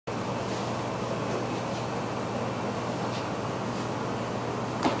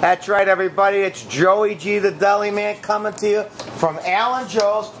That's right, everybody. It's Joey G, the Deli Man, coming to you from Al &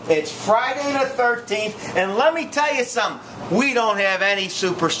 Joe's. It's Friday the 13th, and let me tell you something. We don't have any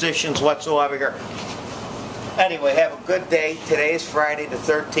superstitions whatsoever here. Anyway, have a good day. Today is Friday the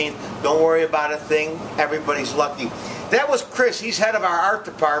 13th. Don't worry about a thing. Everybody's lucky. That was Chris. He's head of our art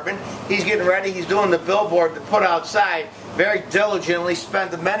department. He's getting ready. He's doing the billboard to put outside. Very diligently.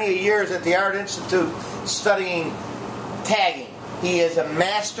 Spent many years at the Art Institute studying tagging. He is a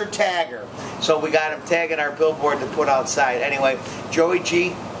master tagger. So we got him tagging our billboard to put outside. Anyway, Joey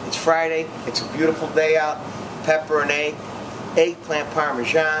G, it's Friday. It's a beautiful day out. Pepper and egg, eggplant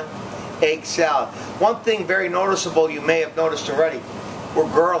parmesan, egg salad. One thing very noticeable you may have noticed already, we're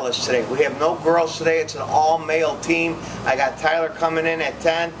girlless today. We have no girls today. It's an all-male team. I got Tyler coming in at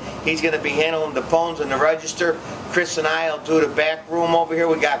 10. He's going to be handling the phones and the register. Chris and I will do the back room over here.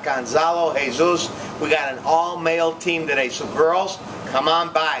 We got Gonzalo, Jesus. We got an all-male team today. So girls, come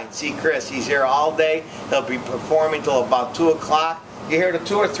on by and see Chris. He's here all day. He'll be performing till about 2 o'clock. You here till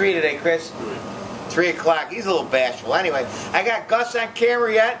 2 or 3 today, Chris? 3 o'clock. He's a little bashful. Anyway, I got Gus on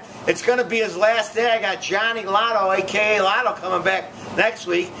camera yet. It's going to be his last day. I got Johnny Lotto, a.k.a. Lotto, coming back next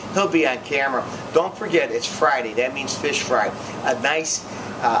week. He'll be on camera. Don't forget, it's Friday. That means fish fry. A nice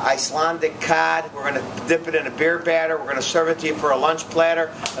Icelandic cod. We're going to dip it in a beer batter. We're going to serve it to you for a lunch platter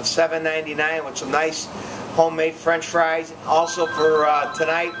of $7.99 with some nice homemade French fries. Also for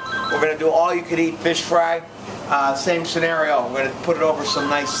tonight, we're going to do all-you-could-eat fish fry. Same scenario. We're going to put it over some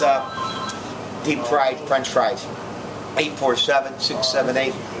nice deep-fried French fries.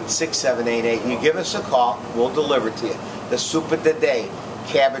 847-678-6788. You give us a call, we'll deliver to you. The soup of the day,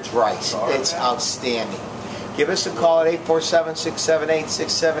 cabbage rice. It's outstanding. Give us a call at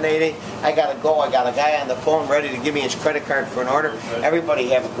 847-678-6788. I gotta go. I got a guy on the phone ready to give me his credit card for an order. Everybody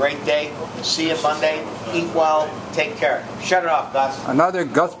have a great day. See you Monday. Eat well. Take care. Shut it off, Gus. Another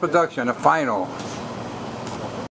Gus production, a final.